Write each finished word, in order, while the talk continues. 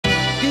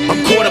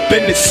up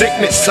in this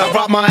sickness. I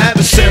robbed my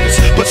adversaries,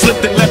 but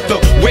slipped and left a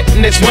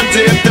witness.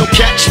 Wonder if they'll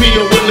catch me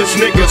or will this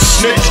nigga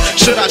snitch?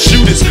 Should I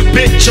shoot this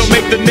bitch or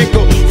make the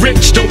nigga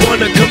rich? Don't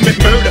wanna commit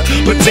murder,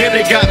 but damn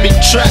they got me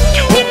trapped.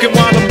 Walking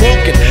while I'm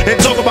walking and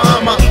talking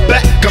behind my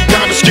back. I'm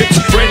kinda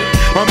schizophrenic.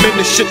 I'm in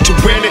this shit to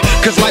win it,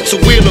 cause life's a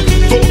wheel of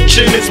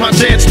fortune. It's my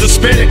chance to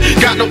spin it.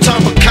 Got no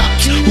time for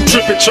cops who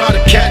trip and try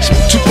to catch me.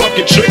 Too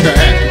fucking trigger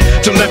happy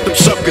to let them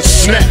suckers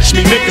snatch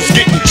me. Niggas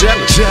getting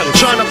jealous,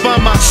 trying to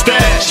find my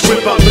stash.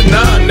 Whip out the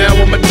 9, now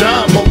I'm a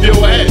dime off your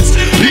ass.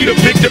 Peter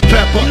picked the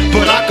pepper,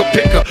 but I could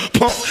pick a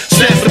pump.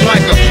 Snapped him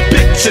like a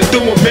bitch and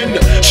threw him in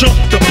the trunk.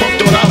 The punk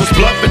thought I was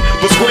bluffing,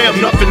 but swear I'm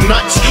nothing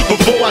nice.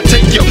 Before I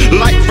take your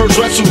life, first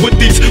wrestle with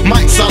these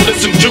mics, I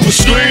listen to a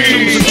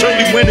screams until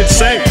he went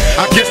insane.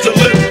 I guess the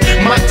little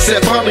mics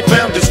have finally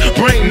found his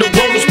brain. The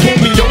rollers pull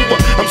me over,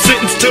 I'm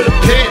sentenced to the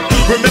pen.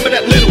 Remember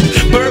that little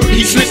bird,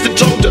 he snitched and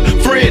told a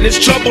friend. It's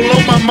trouble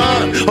on my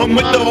mind, I'm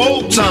with the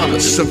old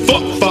timers. And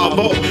fuck 5-0, pow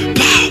pow.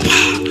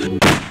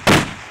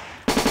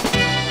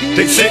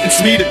 They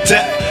sentenced me to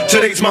death,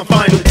 today's my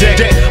final day.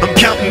 I'm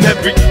counting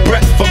every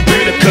breath, I'm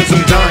bitter cause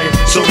I'm dying.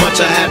 So much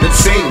I haven't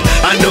seen,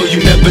 I know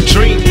you never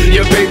dreamed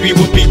your baby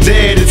would be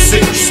dead at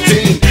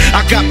 16.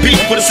 I got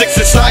beef with a sick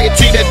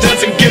society that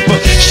doesn't give a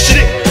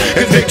shit,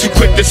 and they too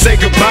quick to say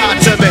goodbye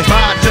to me.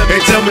 They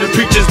tell me the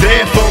preacher's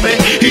there for me.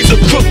 He's a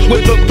crook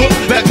with a book,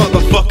 that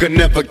motherfucker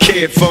never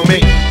cared for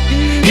me.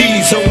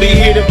 He's only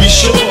here to be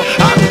sure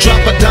I don't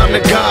drop a dime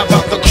to God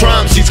about the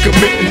crimes he's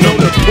committing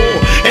on the poor.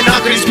 And how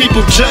can these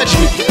people judge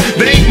me?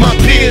 They ain't my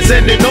peers,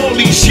 and in all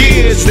these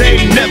years they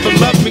ain't never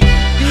loved me.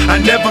 I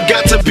never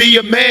got to be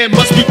a man,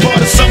 must be part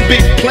of some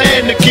big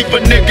plan to keep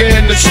a nigga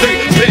in the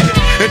state pen.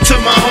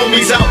 Until my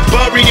homies out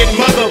burying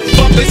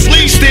motherfuckers,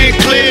 please stay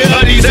clear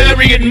of these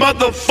Aryan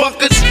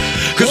motherfuckers.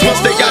 Cause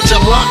once they got you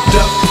locked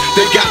up,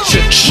 they got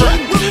you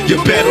trapped.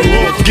 You're better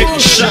off getting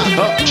shot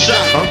up.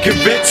 I'm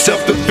convinced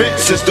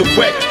self-defense is the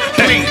way.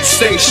 Please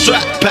stay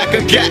strapped, pack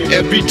a gat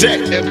every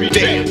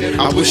day.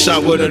 I wish I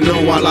would've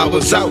known while I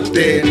was out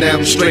there. Now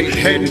I'm straight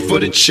heading for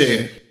the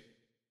chair.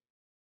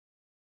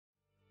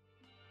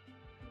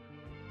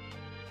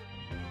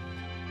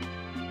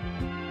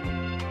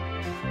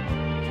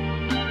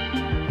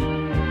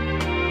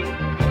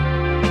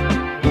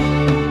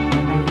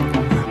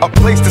 A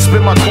place to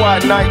spend my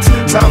quiet nights,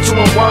 time to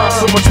unwind.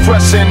 So much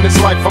pressure in this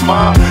life of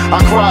mine.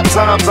 I cried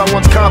times I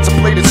once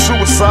contemplated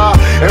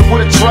suicide and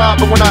would've tried,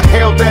 but when I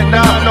held that 9,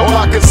 all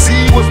I could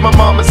see was my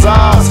mama's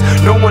eyes.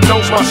 No one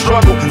knows my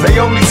struggle,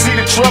 they only see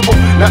the trouble.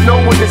 Not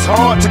knowing it's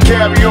hard to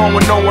carry on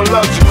when no one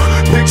loves you.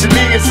 Picture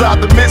me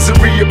inside the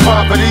misery of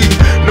poverty.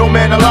 No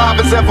man alive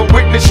has ever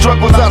witnessed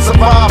struggles I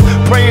survived.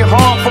 Praying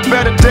hard for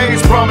better days,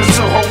 promise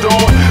to hold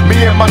on.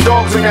 Me and my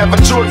dogs ain't have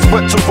a choice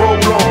but to roll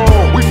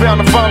on. We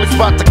found a finally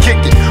spot to kick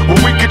it, where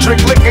we can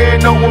drink liquor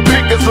and no one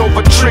pick us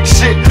over trick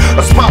shit.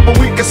 A spot where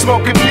we can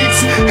smoke in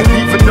peace, and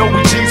even though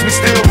we G's, we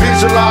still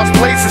visualize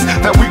places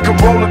that we can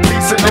roll in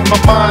peace. And in my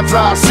mind's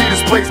eye, I see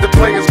this place the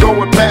players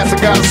going past. I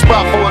got a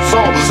spot for us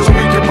all, so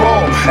we can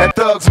roll at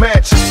Thug's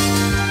Mansion.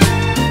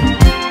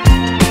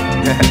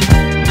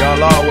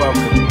 Y'all are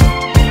welcome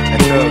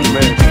at Thug's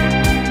Mansion.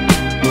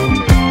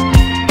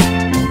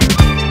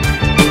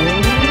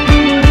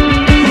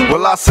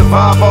 Well, I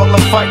survive all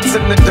the fights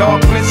in the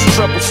darkness,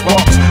 trouble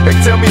sparks. They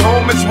tell me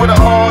home is where the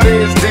heart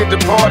is, dear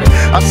departed.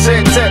 I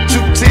shed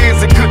tattooed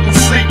tears and couldn't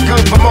sleep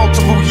good for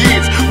multiple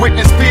years.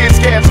 Witness peers,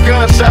 gas,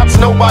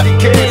 gunshots, nobody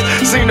cares.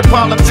 Seen the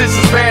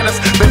politicians ban us,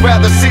 they'd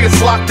rather see us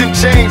locked in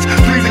chains.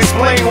 Please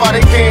explain why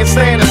they can't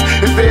stand us.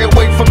 Is there a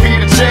way for me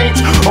to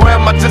change? Or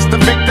am I just a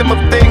victim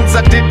of things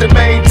I did to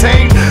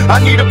maintain?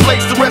 I need a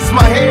place to rest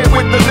my head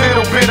with a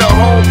little bit of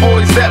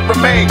homeboys that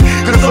remain.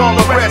 Cause all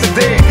the rest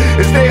dead.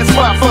 Is there a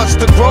spot for us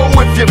to grow?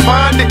 If you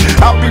find it,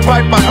 I'll be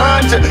right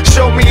behind you.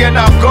 Show me and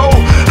I'll go.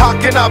 How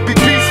can I be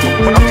peaceful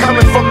when I'm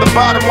coming from the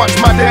bottom? Watch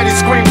my daddy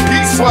scream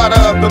peace while the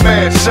other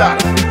man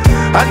shot him.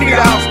 I need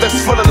a house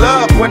that's full of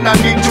love when I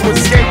need to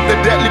escape the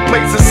deadly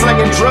places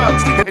slinging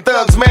drugs in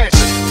Thug's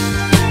Mansion.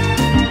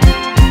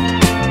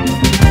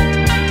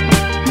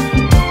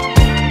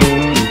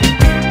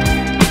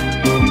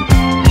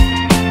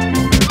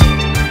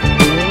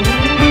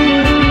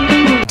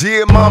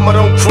 Dear mama,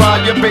 don't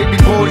cry, your baby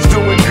boy's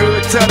doing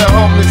good. Tell the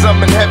homies I'm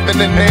in heaven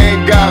and they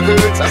ain't got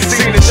hoods. I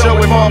seen a show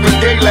with Marvin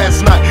Gaye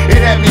last night. It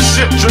had me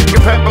shook,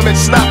 drinking peppermint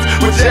schnapps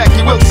with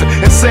Jackie Wilson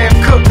and Sam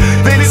Cooke.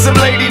 Then some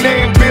lady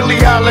named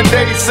Billie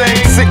Holiday sang,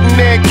 sitting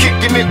there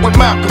kicking it with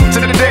Malcolm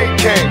till the day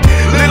came.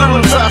 Little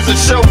Natasha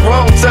show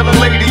grown, tell a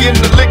lady in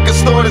the liquor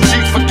store that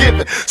she's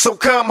forgiven, so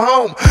come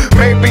home.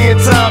 Maybe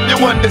in time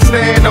you'll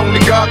understand,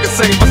 only God can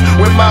save us.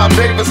 When Miles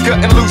Davis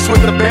cutting loose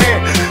with the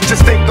band,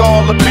 just think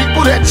all the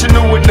people that you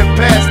knew in the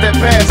past that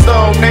passed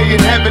on, they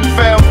in heaven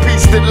found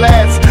peace that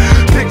lasts.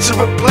 Picture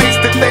a place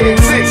that they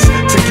exist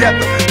together.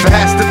 There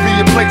has to be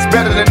a place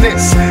better than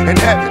this in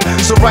heaven.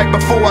 So right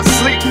before I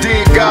sleep,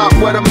 dear God,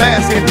 what I'm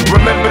asking,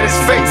 remember this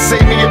face,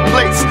 save me a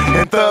place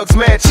in Thug's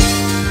Mansion.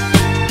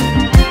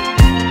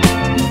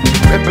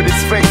 Remember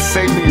this face,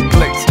 save me a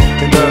place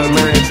in Thug's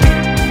Mansion.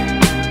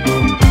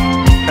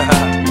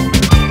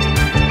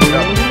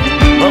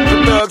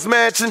 Drugs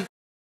Mansion.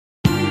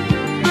 I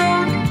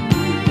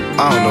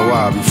don't know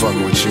why I be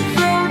fucking with you.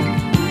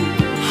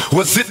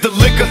 Was it the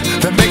liquor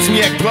that makes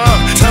me act blind?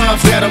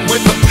 Times that I'm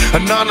with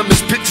her, anonymous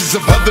pictures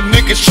of other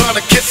niggas trying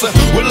to kiss her.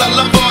 Will I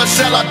love her or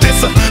shall I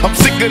diss her? I'm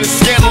sick of the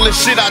scandalous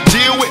shit I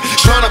deal with,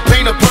 trying to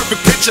paint a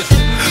perfect picture.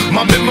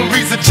 My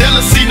memories of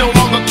jealousy no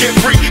longer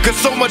carefree, cause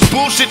so much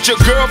bullshit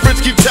your girlfriends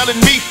keep telling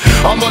me.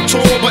 I'm on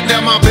tour, but now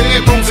my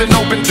bedroom's an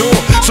open door,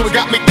 so it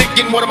got me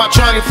thinking, what am I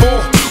trying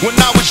for? When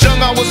I was young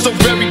I was so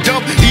very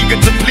dumb, eager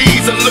to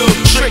please, a little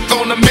trick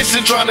on a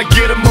mission, trying to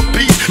get them a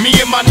piece. Me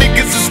and my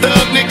niggas is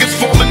thug niggas,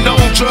 forming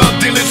known drug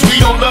dealers. We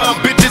don't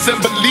love bitches and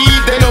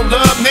believe they don't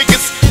love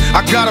niggas. I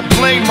gotta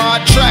blame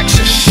my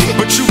attraction,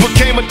 But you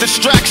became a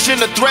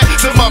distraction, a threat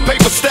to my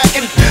paper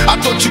stacking. I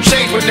thought you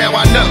changed, but now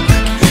I know.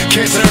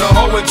 Can't turn a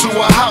hoe into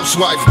a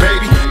housewife,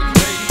 baby.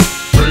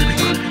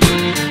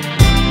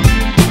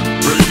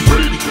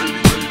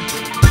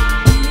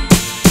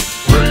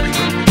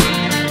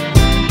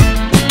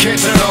 Can't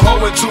turn a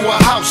hoe into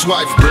a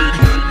housewife, baby.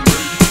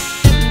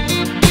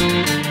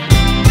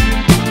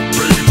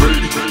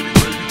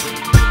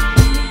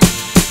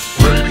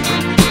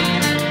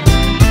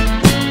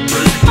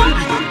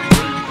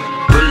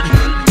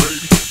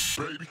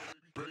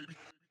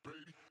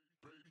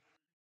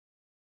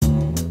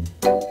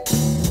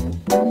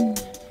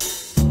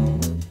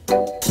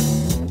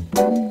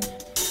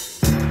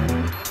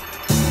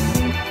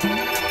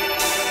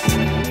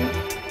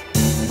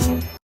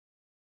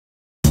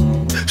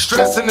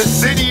 Stress in the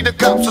city, the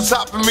cops are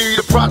topping me.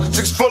 The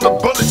projects full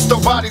of bullets, the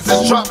bodies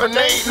is dropping.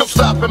 They ain't no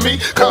stopping me.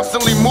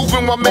 Constantly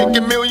moving while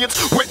making millions.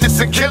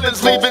 Witnessing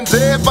killings, leaving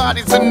dead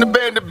bodies in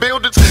abandoned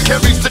buildings.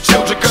 Can't reach the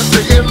children cause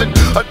they're illin'.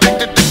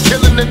 Addicted to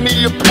killing and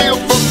the appeal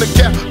from the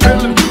gap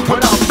feeling.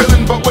 Without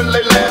feeling, but will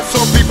they last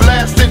or be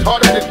blasted?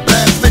 Hard-headed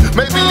bastard.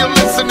 Maybe you'll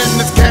listen in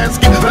this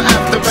casket for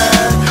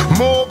aftermath.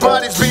 More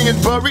bodies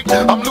being buried.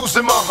 I'm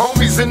losing my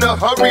homies in a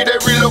hurry. They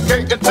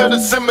relocating to the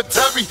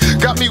cemetery.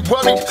 Got me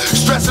worried,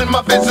 stressing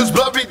my business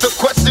blurry. The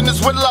question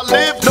is, will I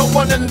live? No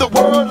one in the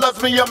world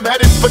loves me. I'm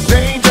headed for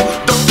danger.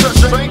 Don't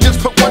trust strangers.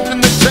 Put one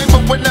in the chamber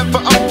whenever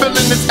I'm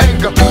feeling this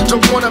anger.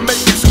 Don't wanna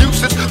make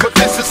excuses, but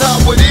this is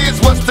how it is.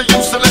 What's the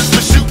use unless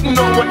we're shooting?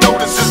 No one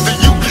notices the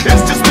you.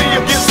 It's just me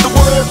against the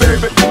world,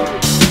 baby.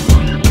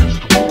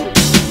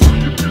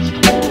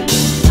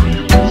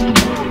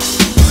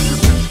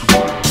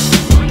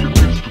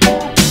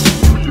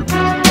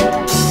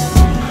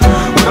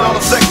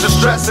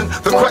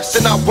 The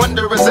question I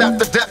wonder is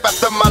after death,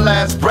 after my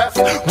last breath,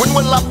 when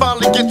will I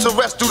finally get to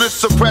rest through this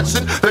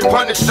suppression? They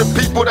punish the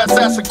people that's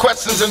asking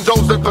questions and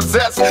those that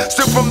possess.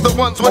 Still from the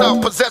ones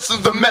without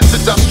possessions, the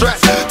message I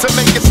stress. To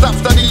make it stop,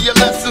 study your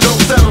lessons, don't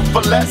settle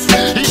for less.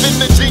 Even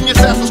the genius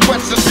asks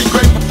questions, be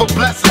grateful for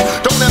blessings.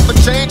 Don't ever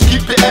change,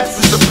 keep your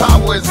essence. The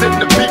power is in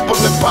the people,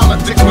 in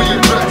politics we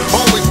address.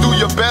 Always do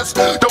your best,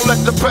 don't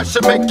let the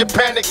pressure make you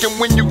panic. And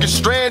when you get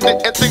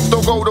stranded and things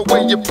don't go the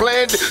way you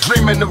planned it,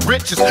 dreaming of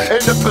riches in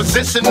a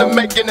position of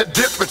making a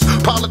difference.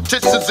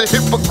 Politicians are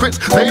hypocrites,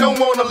 they don't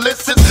wanna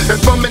listen.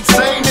 If I'm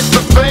insane, it's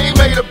the fame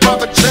made a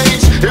brother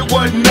change. It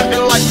wasn't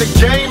nothing like the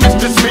game, it's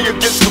just me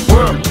against the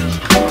world.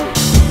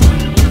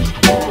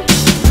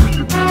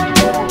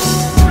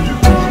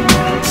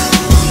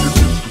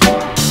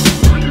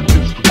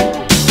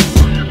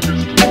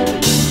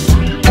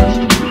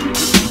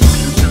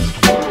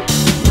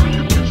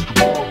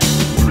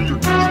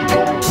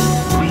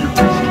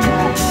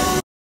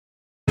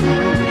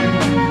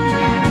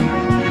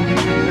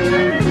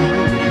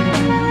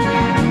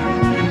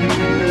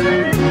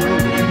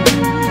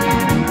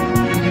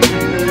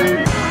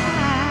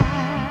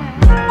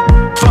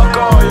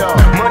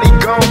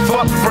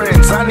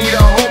 I need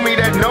a homie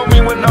that know me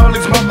when all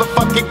these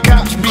motherfucking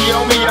cops be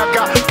on me. I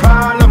got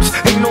problems,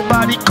 ain't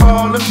nobody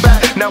calling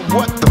back. Now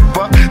what the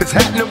fuck is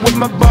happening with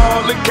my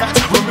ballin' cats?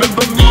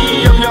 Remember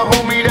me, I'm your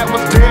homie that was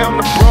down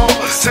the brawl,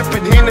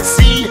 sipping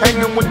Hennessy,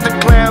 hanging with the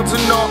clowns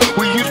and all.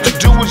 We used to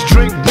do is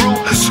drink, brew,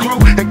 screw,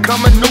 and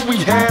come and knew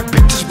we had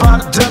bitches by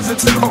the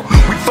dozens. Oh,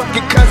 we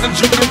fucking cousins,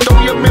 you can throw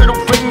your middle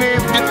finger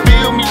if you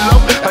feel me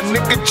low. A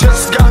nigga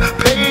just got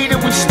paid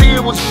and we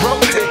still was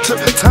broke. It took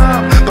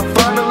time, but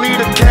finally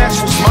the cash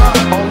was mine.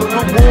 All of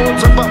the wounds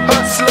of a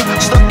hustler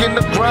stuck in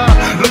the ground.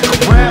 Look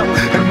around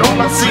and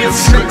all I see is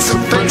snakes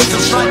and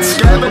faces like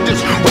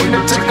scavengers waiting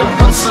to take a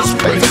hustler's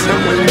pace. And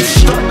when you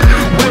stuck,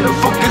 where the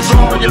fuck is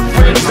all your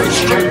friends? They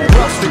straight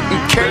busted and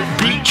can't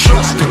be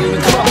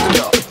trusted. Fucked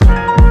up.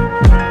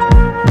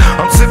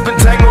 I'm sipping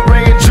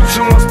Tangeray and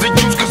juicing what's the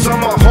use? Cause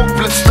I'm a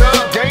hopeless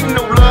thug. Ain't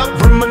no love,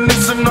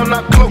 reminiscing on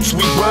how close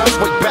we was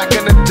way back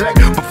in the day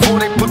before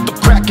they put the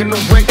crack in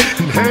the way.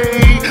 And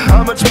hey,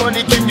 how much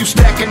money can you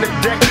stack in a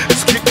day?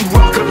 It's getting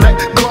rough,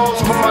 collect calls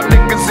for my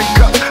niggas and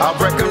cups. I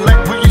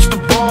recollect we used to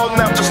ball,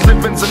 now just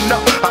living's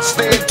enough. I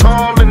stand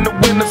tall in the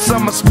winter,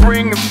 summer,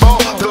 spring, and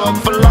fall. Thug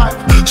for life,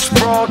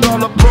 sprawled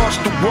all across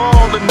the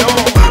wall and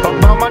all.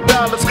 About my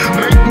dollars,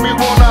 make me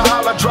wanna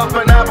holler. Drop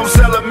an album,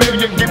 sell a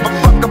million, give a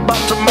fuck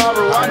about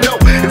tomorrow. I know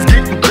it's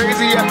getting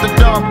crazy after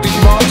dark, these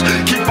bars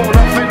keep on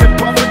huffing and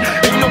puffing.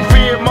 Ain't no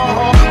fear in my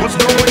heart, what's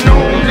going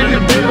on in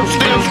the middle,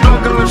 still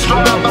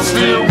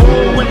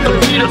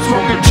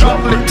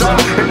chocolate top.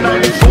 In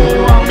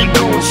 94, I'll be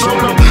going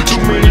solo.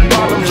 Too many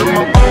problems of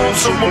my own,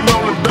 so I'm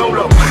rolling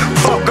dolo.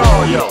 Fuck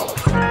all y'all.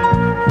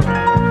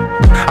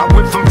 I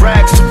went from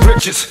rags to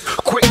riches,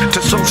 quick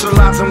to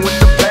socializing with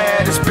the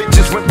baddest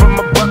bitches. Went from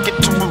a bucket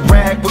to a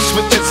rag with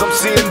switches. I'm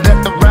seeing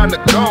death around the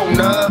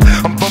corner.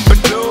 I'm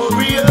bumping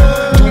Gloria,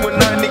 doing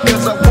 90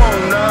 cause I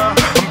wanna.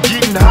 I'm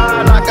getting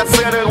high like I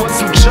said it was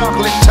some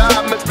chocolate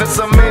time. Mr.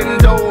 some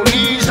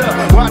Indonesia,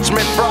 watch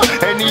me fry.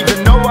 And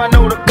even though I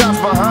know the cops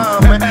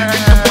behind me,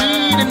 get the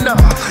weed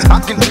enough, I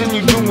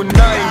continue doing 90.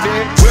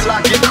 Will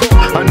I get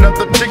caught?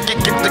 Another ticket,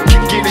 get the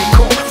kick it in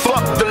court.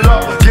 Fuck the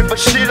law, give a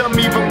shit, I'm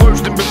even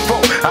worse than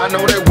before. I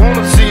know they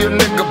wanna see a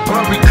nigga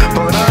buried,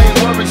 but I ain't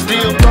worried,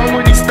 still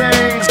throwing these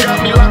things.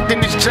 Got me locked in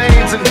these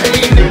chains, and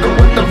hey nigga,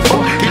 what the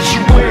fuck is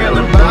you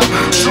wailing about?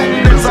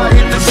 Soon as I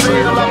hit the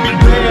cell, I'll be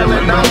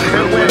bailing out.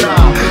 And when I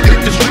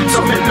hit the streets,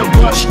 I'm in the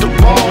rush, the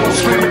ball,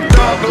 screaming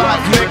thug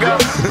life, nigga.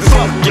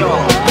 Fuck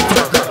y'all,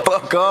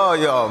 fuck all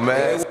y'all,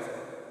 man.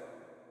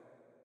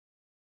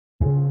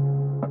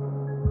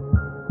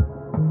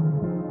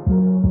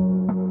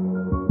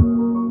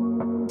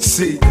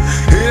 See,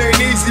 it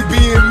ain't easy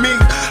being me.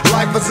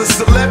 Life as a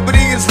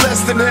celebrity is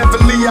less than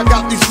heavily. I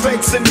got these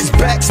fakes and these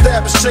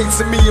backstabbers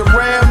chasing me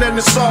around, and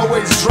it's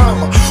always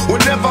drama.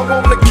 Whenever I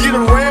wanna get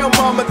around,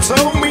 mama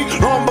told me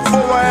long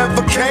before I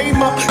ever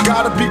came up,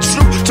 gotta be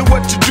true to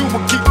what you do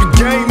and keep your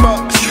game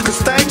up.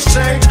 Cause things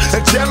change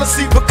and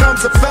jealousy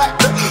becomes a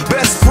factor.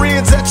 Best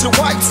friends at your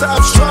wife's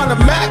house trying to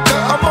mack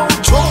her. I'm on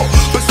tour,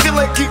 but still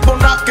they keep on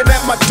knocking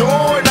at my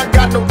door, and I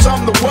got no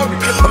time to worry.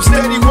 I'm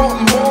steady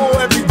wanting more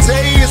every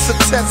day. It's a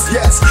test,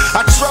 yes.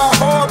 I try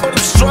hard, but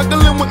I'm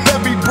struggling with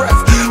every breath.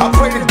 I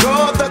pray to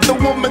God that the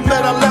woman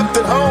that I left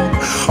at home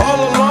all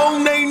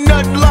alone ain't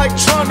nothing like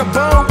trying to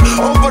bone.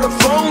 Over the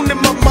phone in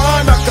my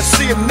mind, I can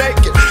see her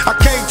naked. I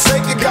can't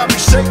take it, got me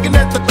shaking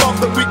at the thought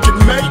that we can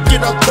make it.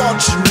 I thought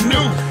you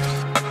knew.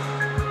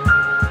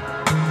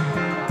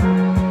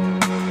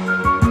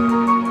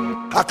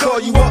 I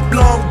call you up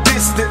long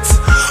distance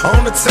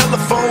on the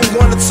telephone,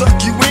 wanna tuck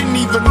you in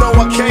even though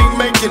I can't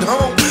make it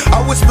home.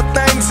 I whisper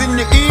things in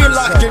your ear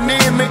like you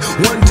near me.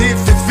 Wonder if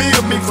you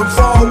feel me from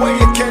far away,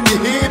 or can you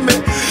hear me?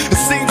 It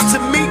seems to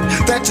me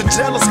that you're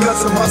jealous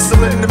cause I'm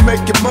hustling to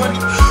making money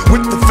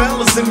with the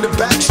fellas in the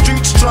back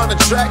streets trying to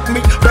track me.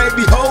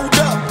 Baby, hold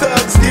up,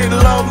 thugs get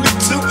lonely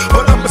too,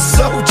 but I'm a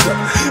soldier,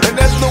 and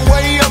there's no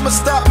way I'ma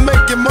stop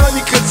making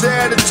money cause your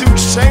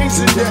attitude's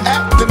changing. You're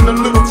acting a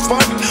little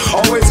funny,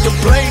 always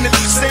complaining,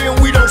 saying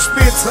we don't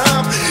spend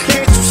time.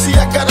 Can't you see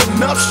I got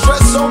enough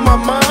stress on my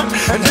mind?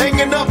 And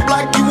hanging up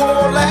like you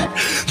all that?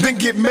 Then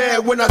get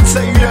mad when I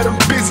tell you that I'm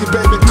busy,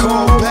 baby,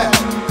 call back.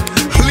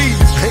 Please,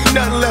 ain't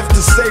nothing left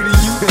to say to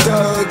you.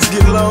 Thugs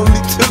get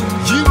lonely too,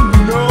 you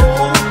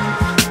know.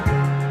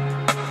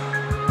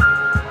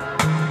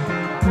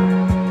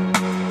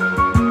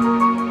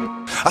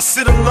 I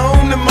sit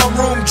alone in my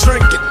room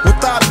drinking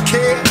without a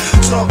care,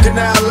 talking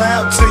out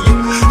loud to you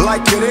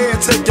like you're there.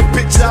 Take a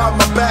picture out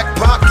my back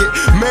pocket.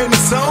 Man,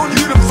 it's on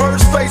you, the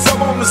first face I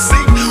wanna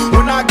see.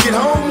 When I get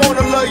home,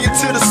 wanna love you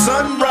till the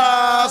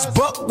sunrise.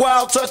 Buck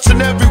wild,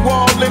 touching every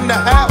wall in the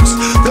house.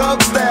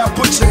 Thug style,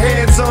 put your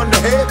hands on the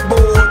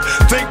headboard.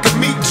 Think of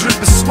me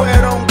dripping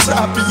sweat on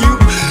top of you.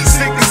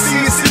 Sick to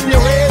see it's in your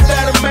head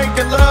that I'm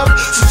making love,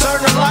 so turn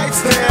the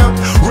lights down.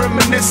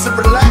 Reminisce and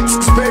relax,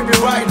 cause baby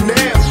right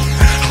now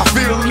I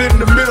feel in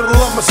the middle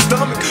of my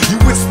stomach. You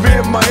whisper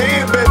in my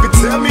ear, baby,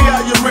 tell me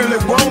how you really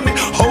want it.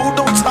 Hold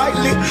on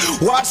tightly,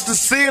 watch the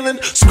ceiling,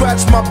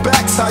 scratch my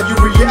back's how you